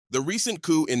The recent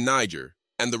coup in Niger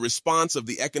and the response of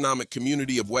the Economic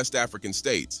Community of West African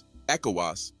States,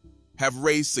 Ecowas, have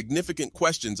raised significant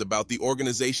questions about the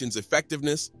organization's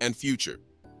effectiveness and future.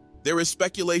 There is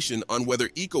speculation on whether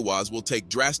Ecowas will take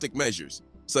drastic measures,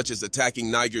 such as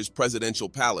attacking Niger's presidential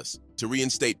palace, to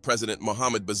reinstate President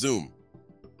Mohamed Bazoum.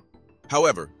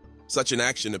 However, such an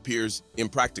action appears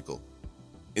impractical.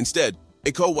 Instead,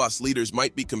 Ecowas leaders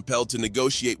might be compelled to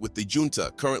negotiate with the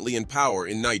junta currently in power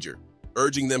in Niger,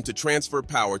 urging them to transfer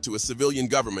power to a civilian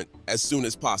government as soon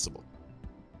as possible.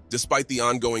 Despite the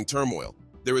ongoing turmoil,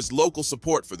 there is local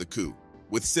support for the coup,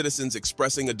 with citizens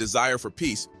expressing a desire for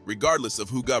peace regardless of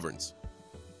who governs.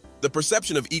 The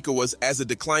perception of ECOWAS as a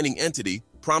declining entity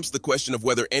prompts the question of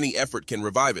whether any effort can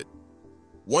revive it.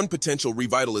 One potential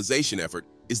revitalization effort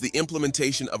is the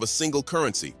implementation of a single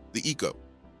currency, the ECO.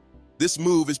 This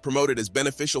move is promoted as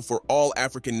beneficial for all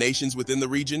African nations within the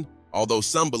region, although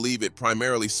some believe it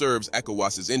primarily serves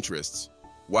ECOWAS's interests.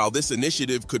 While this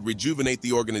initiative could rejuvenate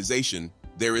the organization,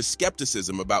 there is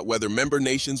skepticism about whether member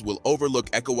nations will overlook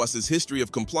ECOWAS's history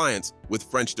of compliance with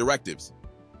French directives.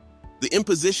 The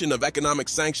imposition of economic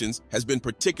sanctions has been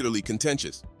particularly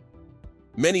contentious.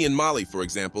 Many in Mali, for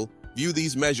example, view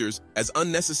these measures as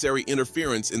unnecessary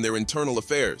interference in their internal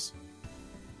affairs.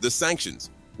 The sanctions,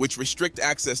 which restrict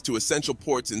access to essential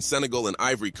ports in Senegal and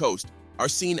Ivory Coast, are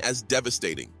seen as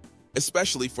devastating,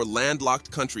 especially for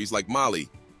landlocked countries like Mali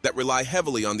that rely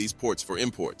heavily on these ports for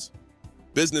imports.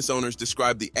 Business owners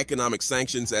describe the economic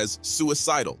sanctions as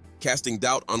suicidal, casting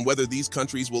doubt on whether these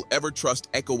countries will ever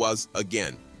trust ECOWAS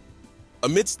again.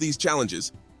 Amidst these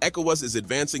challenges, ECOWAS is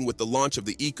advancing with the launch of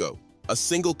the ECO, a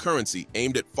single currency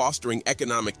aimed at fostering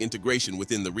economic integration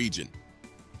within the region.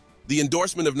 The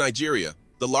endorsement of Nigeria,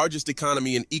 the largest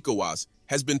economy in ECOWAS,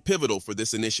 has been pivotal for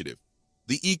this initiative.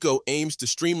 The ECO aims to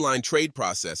streamline trade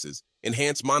processes,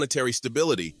 enhance monetary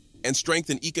stability, and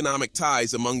strengthen economic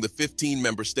ties among the 15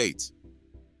 member states.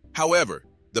 However,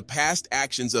 the past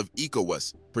actions of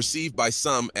ECOWAS, perceived by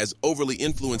some as overly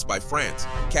influenced by France,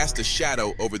 cast a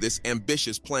shadow over this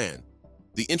ambitious plan.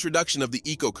 The introduction of the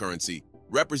ECO currency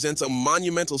represents a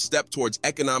monumental step towards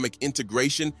economic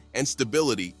integration and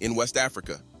stability in West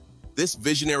Africa. This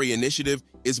visionary initiative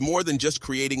is more than just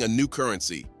creating a new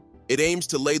currency. It aims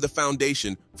to lay the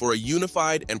foundation for a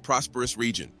unified and prosperous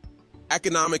region.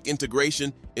 Economic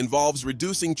integration involves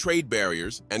reducing trade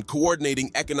barriers and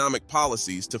coordinating economic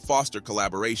policies to foster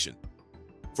collaboration.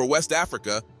 For West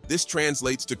Africa, this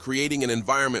translates to creating an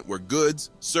environment where goods,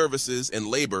 services, and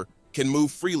labor can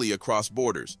move freely across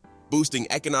borders, boosting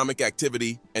economic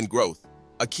activity and growth.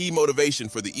 A key motivation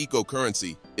for the ECO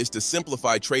currency is to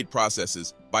simplify trade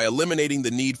processes by eliminating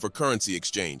the need for currency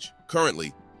exchange.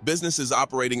 Currently, businesses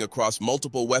operating across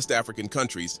multiple West African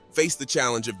countries face the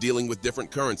challenge of dealing with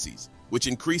different currencies, which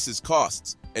increases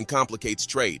costs and complicates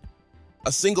trade.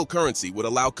 A single currency would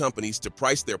allow companies to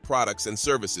price their products and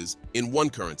services in one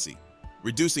currency,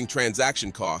 reducing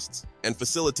transaction costs and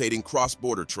facilitating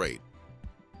cross-border trade.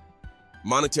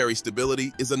 Monetary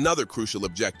stability is another crucial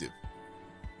objective.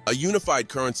 A unified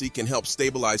currency can help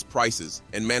stabilize prices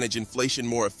and manage inflation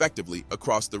more effectively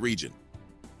across the region.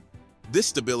 This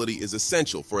stability is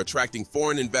essential for attracting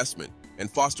foreign investment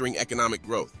and fostering economic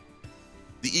growth.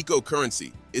 The ECO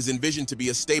currency is envisioned to be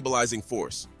a stabilizing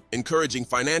force, encouraging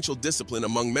financial discipline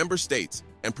among member states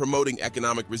and promoting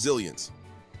economic resilience.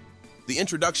 The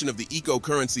introduction of the ECO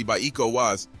currency by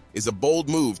ECOWAS is a bold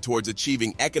move towards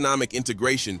achieving economic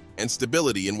integration and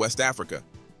stability in West Africa.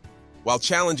 While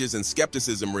challenges and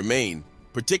skepticism remain,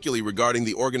 particularly regarding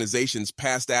the organization's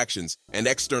past actions and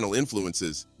external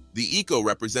influences, the ECO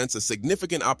represents a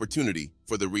significant opportunity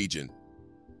for the region.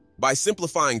 By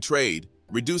simplifying trade,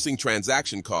 reducing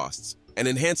transaction costs, and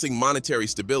enhancing monetary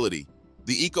stability,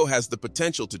 the ECO has the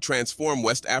potential to transform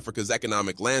West Africa's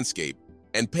economic landscape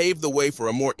and pave the way for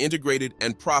a more integrated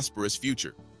and prosperous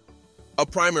future. A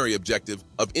primary objective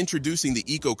of introducing the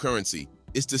ECO currency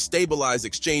is to stabilize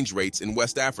exchange rates in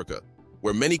West Africa,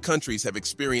 where many countries have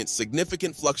experienced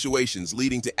significant fluctuations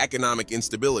leading to economic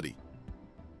instability.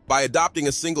 By adopting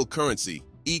a single currency,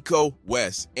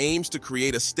 ECOWAS aims to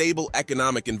create a stable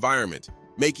economic environment,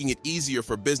 making it easier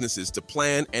for businesses to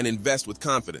plan and invest with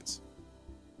confidence.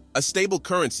 A stable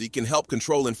currency can help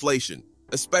control inflation,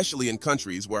 especially in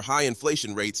countries where high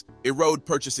inflation rates erode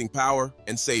purchasing power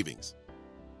and savings.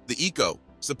 The ECO,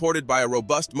 supported by a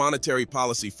robust monetary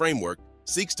policy framework,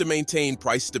 seeks to maintain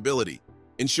price stability,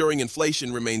 ensuring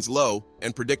inflation remains low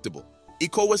and predictable.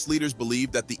 ECOWAS leaders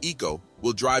believe that the ECO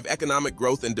will drive economic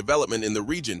growth and development in the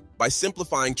region by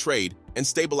simplifying trade and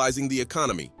stabilizing the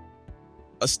economy.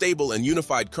 A stable and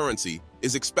unified currency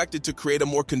is expected to create a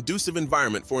more conducive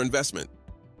environment for investment.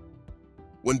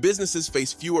 When businesses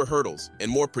face fewer hurdles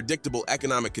and more predictable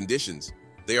economic conditions,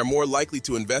 they are more likely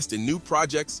to invest in new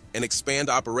projects and expand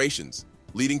operations,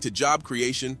 leading to job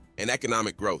creation and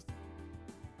economic growth.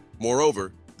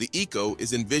 Moreover, the ECO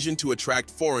is envisioned to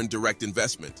attract foreign direct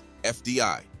investment,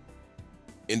 FDI.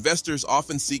 Investors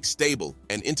often seek stable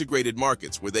and integrated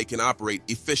markets where they can operate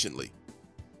efficiently.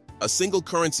 A single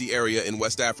currency area in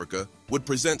West Africa would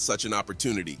present such an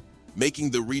opportunity, making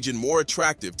the region more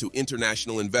attractive to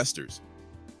international investors.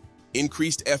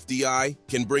 Increased FDI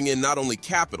can bring in not only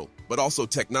capital, but also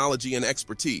technology and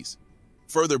expertise,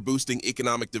 further boosting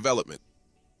economic development.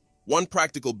 One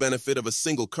practical benefit of a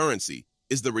single currency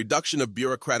is the reduction of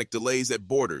bureaucratic delays at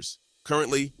borders.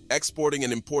 Currently, exporting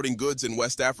and importing goods in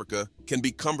West Africa can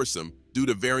be cumbersome due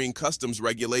to varying customs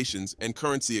regulations and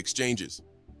currency exchanges.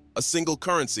 A single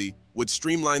currency would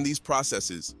streamline these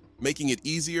processes, making it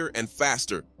easier and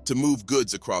faster to move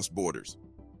goods across borders.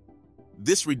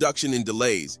 This reduction in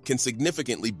delays can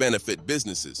significantly benefit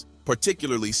businesses,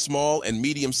 particularly small and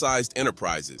medium-sized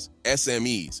enterprises,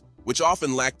 SMEs, which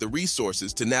often lack the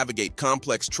resources to navigate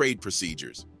complex trade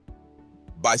procedures.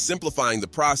 By simplifying the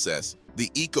process, the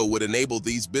ECO would enable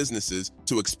these businesses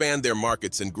to expand their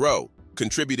markets and grow,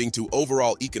 contributing to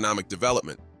overall economic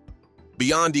development.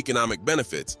 Beyond economic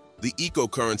benefits, the ECO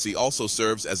currency also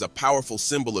serves as a powerful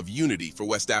symbol of unity for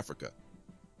West Africa.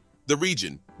 The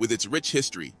region, with its rich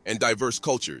history and diverse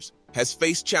cultures, has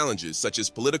faced challenges such as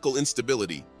political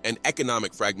instability and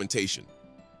economic fragmentation.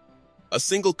 A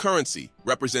single currency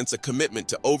represents a commitment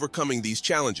to overcoming these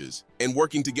challenges and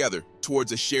working together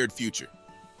towards a shared future.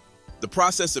 The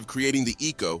process of creating the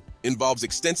ECO involves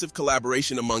extensive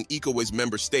collaboration among Ecowas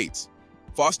member states,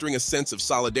 fostering a sense of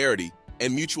solidarity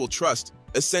and mutual trust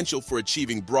essential for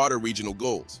achieving broader regional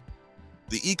goals.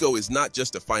 The ECO is not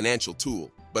just a financial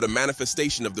tool, but a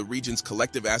manifestation of the region's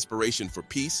collective aspiration for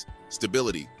peace,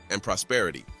 stability, and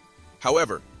prosperity.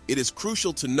 However, it is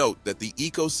crucial to note that the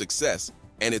ECO's success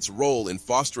and its role in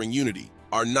fostering unity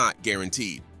are not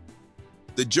guaranteed.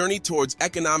 The journey towards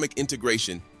economic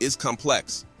integration is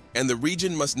complex, and the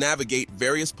region must navigate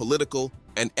various political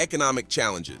and economic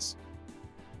challenges.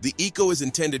 The ECO is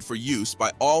intended for use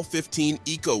by all 15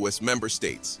 Ecowas member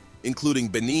states, including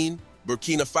Benin,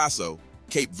 Burkina Faso,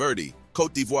 Cape Verde,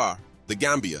 Côte d'Ivoire, the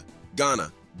Gambia,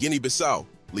 Ghana, Guinea-Bissau,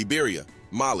 Liberia,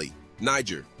 Mali,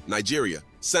 Niger, Nigeria,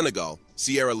 Senegal,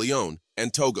 Sierra Leone,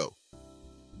 and Togo.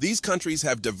 These countries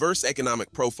have diverse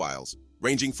economic profiles,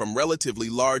 ranging from relatively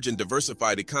large and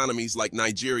diversified economies like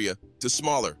Nigeria to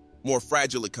smaller, more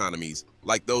fragile economies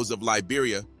like those of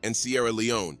Liberia and Sierra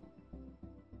Leone.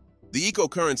 The ECO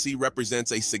currency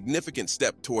represents a significant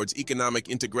step towards economic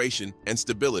integration and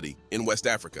stability in West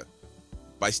Africa.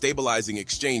 By stabilizing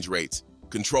exchange rates,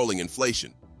 controlling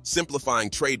inflation, simplifying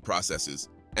trade processes,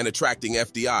 and attracting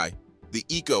FDI, the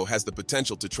ECO has the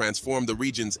potential to transform the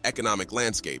region's economic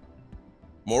landscape.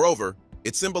 Moreover,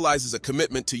 it symbolizes a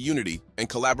commitment to unity and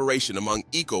collaboration among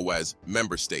Ecowas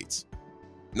member states.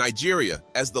 Nigeria,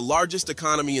 as the largest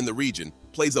economy in the region,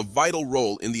 plays a vital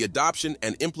role in the adoption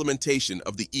and implementation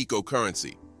of the ECO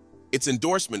currency. Its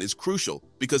endorsement is crucial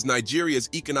because Nigeria's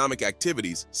economic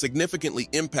activities significantly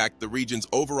impact the region's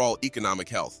overall economic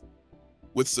health.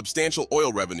 With substantial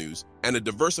oil revenues and a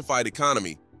diversified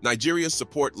economy, Nigeria's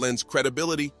support lends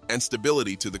credibility and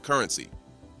stability to the currency.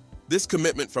 This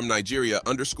commitment from Nigeria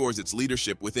underscores its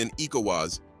leadership within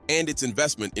Ecowas and its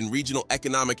investment in regional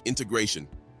economic integration.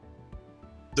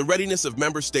 The readiness of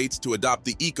member states to adopt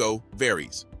the ECO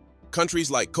varies. Countries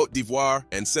like Côte d'Ivoire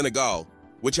and Senegal,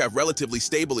 which have relatively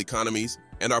stable economies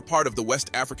and are part of the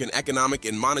West African Economic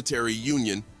and Monetary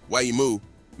Union, WEMU,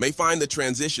 may find the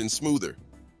transition smoother.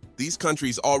 These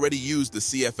countries already use the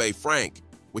CFA franc,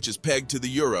 which is pegged to the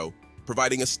euro,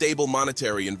 providing a stable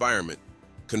monetary environment.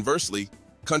 Conversely,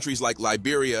 countries like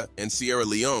Liberia and Sierra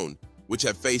Leone, which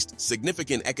have faced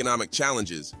significant economic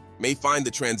challenges, may find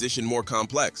the transition more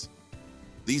complex.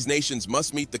 These nations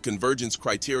must meet the convergence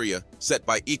criteria set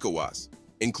by Ecowas,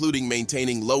 including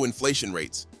maintaining low inflation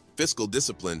rates, fiscal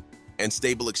discipline, and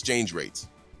stable exchange rates.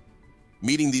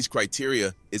 Meeting these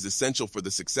criteria is essential for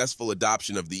the successful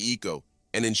adoption of the ECO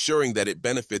and ensuring that it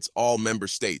benefits all member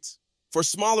states. For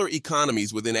smaller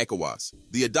economies within Ecowas,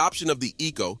 the adoption of the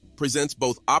ECO presents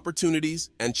both opportunities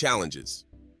and challenges.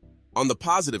 On the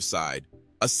positive side,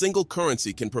 a single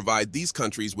currency can provide these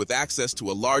countries with access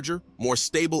to a larger, more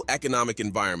stable economic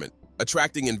environment,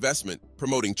 attracting investment,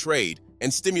 promoting trade,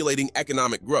 and stimulating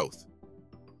economic growth.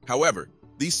 However,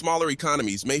 these smaller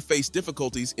economies may face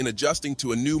difficulties in adjusting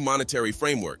to a new monetary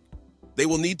framework. They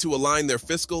will need to align their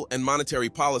fiscal and monetary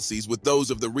policies with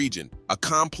those of the region, a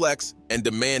complex and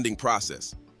demanding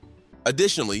process.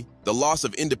 Additionally, the loss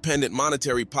of independent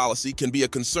monetary policy can be a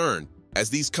concern, as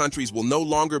these countries will no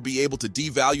longer be able to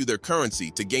devalue their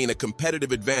currency to gain a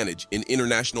competitive advantage in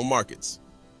international markets.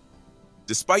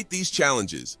 Despite these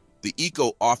challenges, the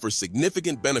ECO offers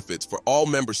significant benefits for all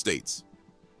member states.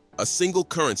 A single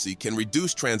currency can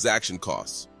reduce transaction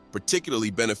costs,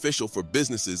 particularly beneficial for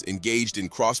businesses engaged in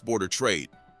cross-border trade.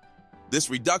 This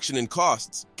reduction in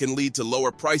costs can lead to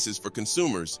lower prices for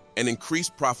consumers and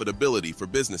increased profitability for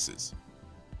businesses.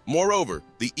 Moreover,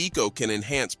 the ECO can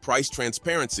enhance price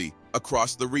transparency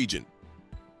across the region.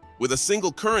 With a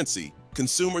single currency,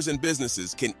 consumers and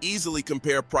businesses can easily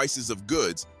compare prices of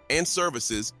goods and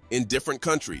services in different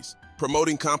countries,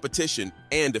 promoting competition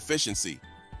and efficiency.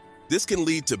 This can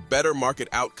lead to better market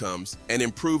outcomes and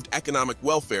improved economic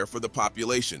welfare for the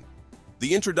population.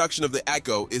 The introduction of the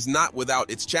ECO is not without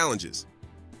its challenges.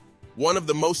 One of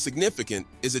the most significant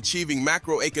is achieving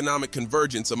macroeconomic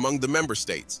convergence among the member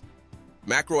states.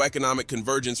 Macroeconomic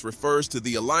convergence refers to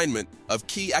the alignment of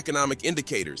key economic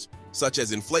indicators, such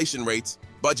as inflation rates,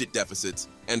 budget deficits,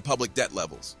 and public debt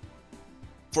levels.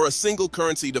 For a single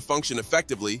currency to function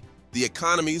effectively, the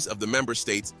economies of the member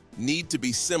states need to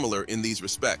be similar in these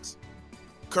respects.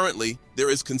 Currently, there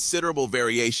is considerable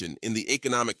variation in the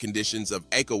economic conditions of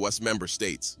Ecowas member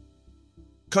states.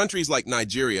 Countries like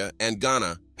Nigeria and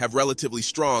Ghana have relatively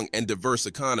strong and diverse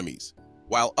economies,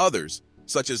 while others,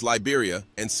 such as Liberia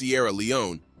and Sierra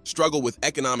Leone, struggle with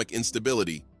economic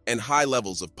instability and high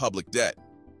levels of public debt.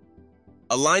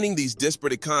 Aligning these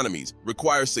disparate economies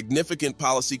requires significant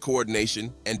policy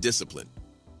coordination and discipline.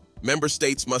 Member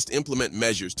states must implement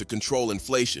measures to control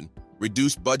inflation,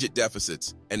 reduce budget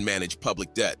deficits, and manage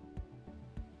public debt.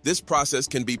 This process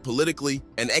can be politically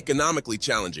and economically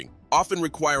challenging, often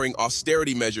requiring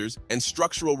austerity measures and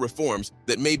structural reforms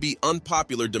that may be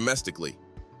unpopular domestically.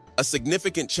 A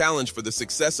significant challenge for the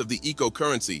success of the ECO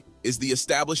currency is the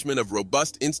establishment of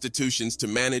robust institutions to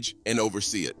manage and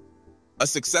oversee it. A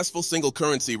successful single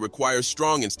currency requires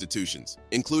strong institutions,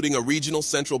 including a regional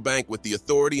central bank with the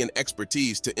authority and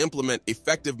expertise to implement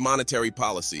effective monetary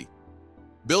policy.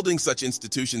 Building such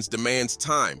institutions demands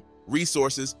time,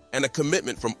 resources, and a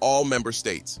commitment from all member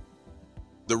states.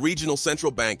 The regional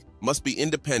central bank must be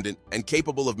independent and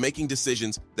capable of making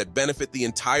decisions that benefit the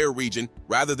entire region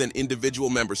rather than individual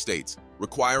member states,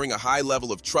 requiring a high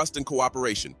level of trust and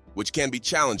cooperation, which can be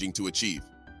challenging to achieve.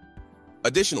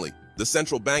 Additionally, the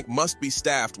central bank must be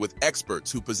staffed with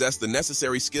experts who possess the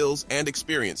necessary skills and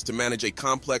experience to manage a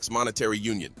complex monetary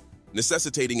union,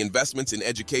 necessitating investments in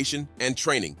education and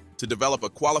training to develop a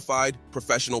qualified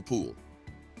professional pool.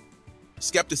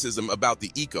 Skepticism about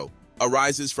the ECO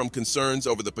arises from concerns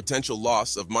over the potential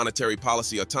loss of monetary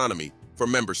policy autonomy for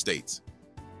member states.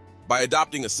 By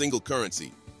adopting a single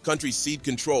currency, countries cede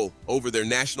control over their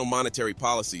national monetary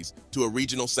policies to a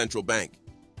regional central bank,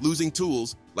 losing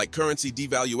tools like currency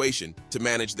devaluation to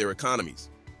manage their economies.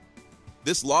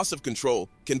 This loss of control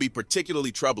can be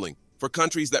particularly troubling for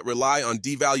countries that rely on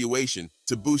devaluation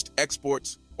to boost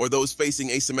exports or those facing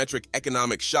asymmetric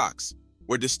economic shocks,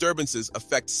 where disturbances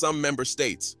affect some member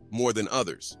states more than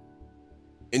others.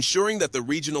 Ensuring that the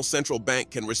regional central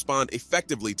bank can respond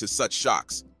effectively to such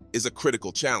shocks is a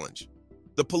critical challenge.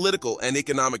 The political and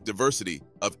economic diversity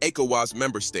of Ecowas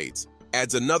member states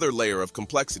adds another layer of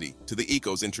complexity to the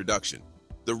ECO's introduction.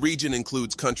 The region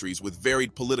includes countries with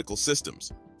varied political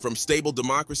systems, from stable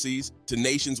democracies to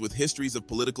nations with histories of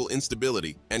political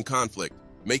instability and conflict,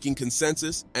 making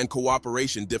consensus and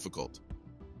cooperation difficult.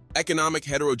 Economic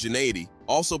heterogeneity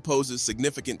also poses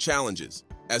significant challenges,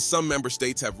 as some member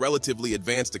states have relatively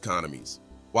advanced economies,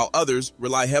 while others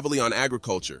rely heavily on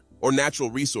agriculture or natural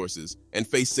resources and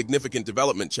face significant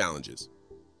development challenges.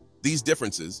 These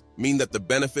differences mean that the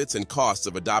benefits and costs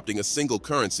of adopting a single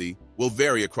currency will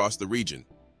vary across the region,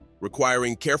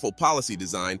 requiring careful policy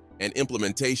design and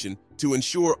implementation to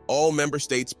ensure all member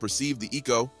states perceive the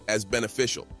ECO as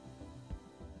beneficial.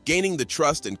 Gaining the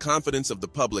trust and confidence of the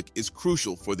public is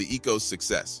crucial for the ECO's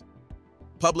success.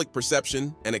 Public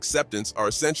perception and acceptance are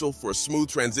essential for a smooth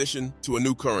transition to a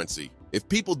new currency. If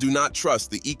people do not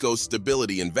trust the ECO's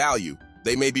stability and value,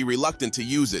 they may be reluctant to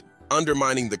use it,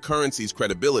 undermining the currency's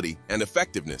credibility and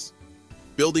effectiveness.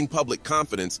 Building public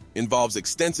confidence involves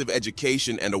extensive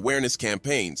education and awareness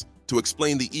campaigns to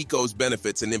explain the ECO's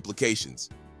benefits and implications.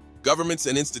 Governments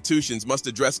and institutions must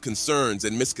address concerns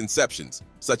and misconceptions,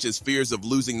 such as fears of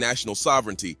losing national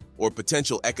sovereignty or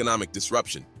potential economic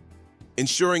disruption.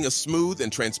 Ensuring a smooth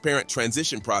and transparent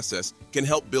transition process can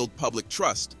help build public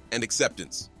trust and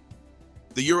acceptance.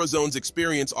 The Eurozone's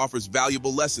experience offers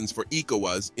valuable lessons for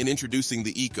Ecowas in introducing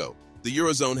the ECO. the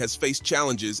Eurozone has faced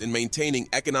challenges in maintaining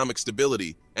economic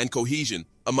stability and cohesion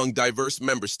among diverse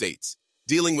member states,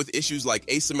 dealing with issues like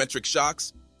asymmetric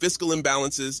shocks, fiscal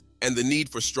imbalances, and the need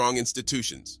for strong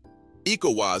institutions.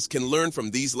 Ecowas can learn from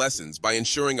these lessons by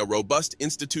ensuring a robust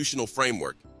institutional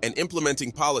framework and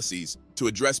implementing policies to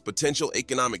address potential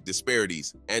economic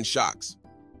disparities and shocks.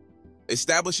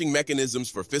 Establishing mechanisms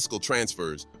for fiscal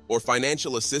transfers or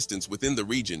financial assistance within the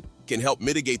region can help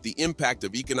mitigate the impact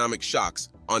of economic shocks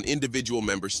on individual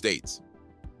member states.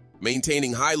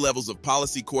 Maintaining high levels of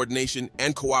policy coordination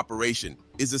and cooperation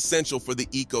is essential for the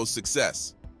ECO's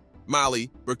success. Mali,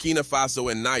 Burkina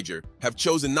Faso, and Niger have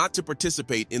chosen not to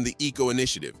participate in the ECO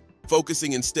initiative,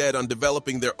 focusing instead on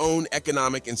developing their own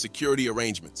economic and security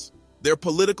arrangements. Their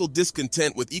political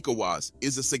discontent with ECOWAS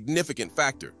is a significant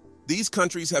factor. These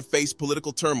countries have faced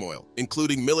political turmoil,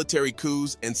 including military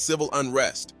coups and civil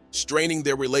unrest, straining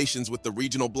their relations with the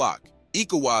regional bloc.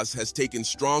 ECOWAS has taken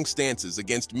strong stances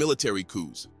against military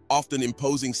coups, often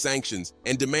imposing sanctions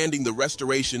and demanding the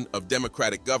restoration of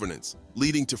democratic governance,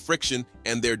 leading to friction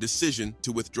and their decision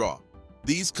to withdraw.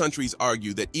 These countries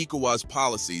argue that ECOWAS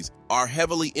policies are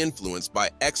heavily influenced by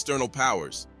external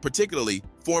powers, particularly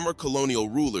former colonial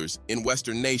rulers in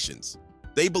Western nations.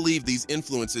 They believe these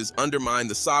influences undermine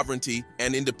the sovereignty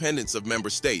and independence of member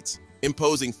states,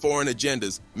 imposing foreign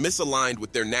agendas misaligned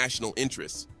with their national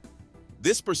interests.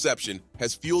 This perception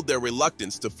has fueled their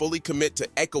reluctance to fully commit to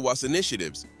ECOWAS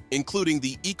initiatives, including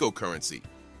the eco-currency.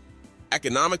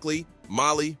 Economically,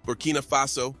 Mali, Burkina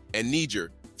Faso, and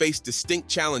Niger face distinct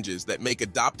challenges that make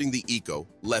adopting the ECO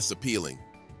less appealing.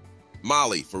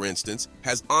 Mali, for instance,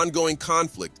 has ongoing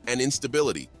conflict and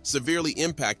instability, severely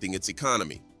impacting its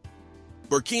economy.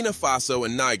 Burkina Faso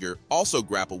and Niger also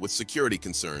grapple with security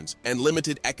concerns and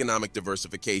limited economic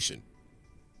diversification.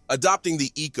 Adopting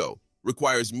the ECO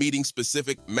requires meeting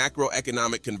specific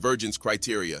macroeconomic convergence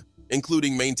criteria,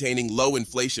 including maintaining low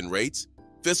inflation rates,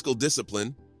 fiscal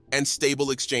discipline, and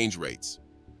stable exchange rates.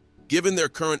 Given their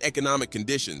current economic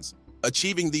conditions,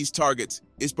 achieving these targets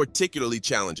is particularly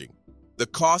challenging. The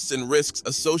costs and risks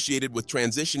associated with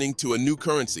transitioning to a new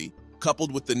currency,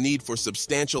 coupled with the need for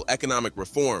substantial economic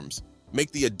reforms,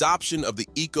 make the adoption of the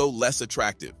ECO less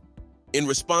attractive. In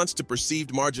response to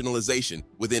perceived marginalization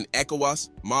within ECOWAS,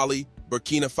 Mali,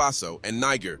 Burkina Faso, and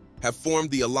Niger have formed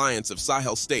the Alliance of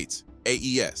Sahel States,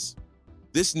 AES.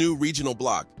 This new regional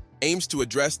bloc aims to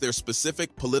address their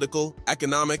specific political,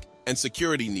 economic, and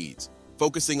security needs,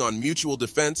 focusing on mutual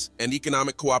defense and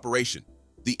economic cooperation.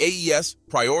 The AES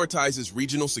prioritizes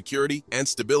regional security and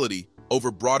stability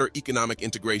over broader economic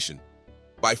integration.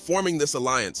 By forming this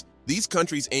alliance, these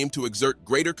countries aim to exert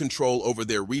greater control over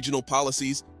their regional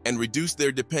policies and reduce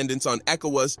their dependence on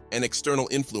ECOWAS and external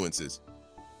influences.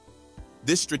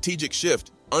 This strategic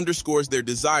shift underscores their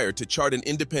desire to chart an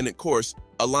independent course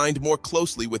aligned more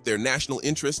closely with their national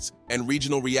interests and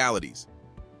regional realities.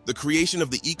 The creation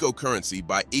of the eco-currency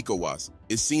by ECOWAS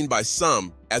is seen by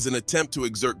some as an attempt to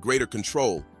exert greater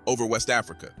control over West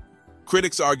Africa.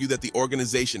 Critics argue that the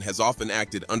organization has often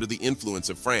acted under the influence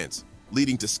of France,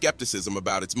 leading to skepticism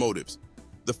about its motives.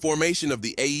 The formation of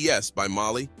the AES by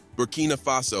Mali, Burkina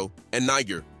Faso, and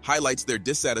Niger highlights their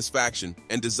dissatisfaction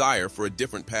and desire for a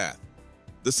different path.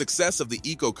 The success of the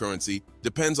eco-currency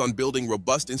depends on building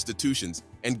robust institutions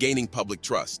and gaining public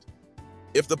trust.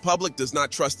 If the public does not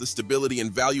trust the stability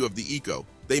and value of the ECO,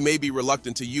 they may be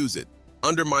reluctant to use it,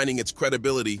 undermining its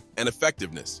credibility and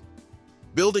effectiveness.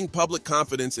 Building public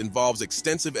confidence involves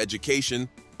extensive education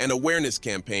and awareness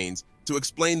campaigns to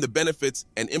explain the benefits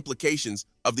and implications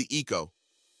of the ECO.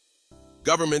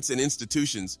 Governments and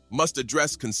institutions must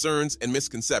address concerns and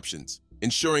misconceptions,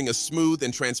 ensuring a smooth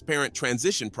and transparent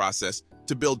transition process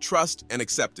to build trust and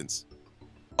acceptance.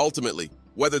 Ultimately,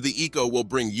 whether the ECO will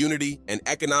bring unity and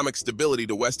economic stability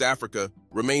to West Africa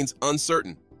remains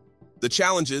uncertain. The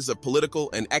challenges of political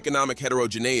and economic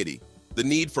heterogeneity, the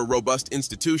need for robust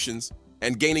institutions,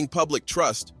 and gaining public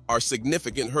trust are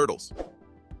significant hurdles.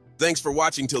 Thanks for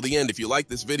watching till the end. If you like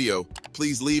this video,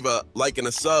 please leave a like and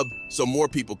a sub so more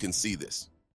people can see this.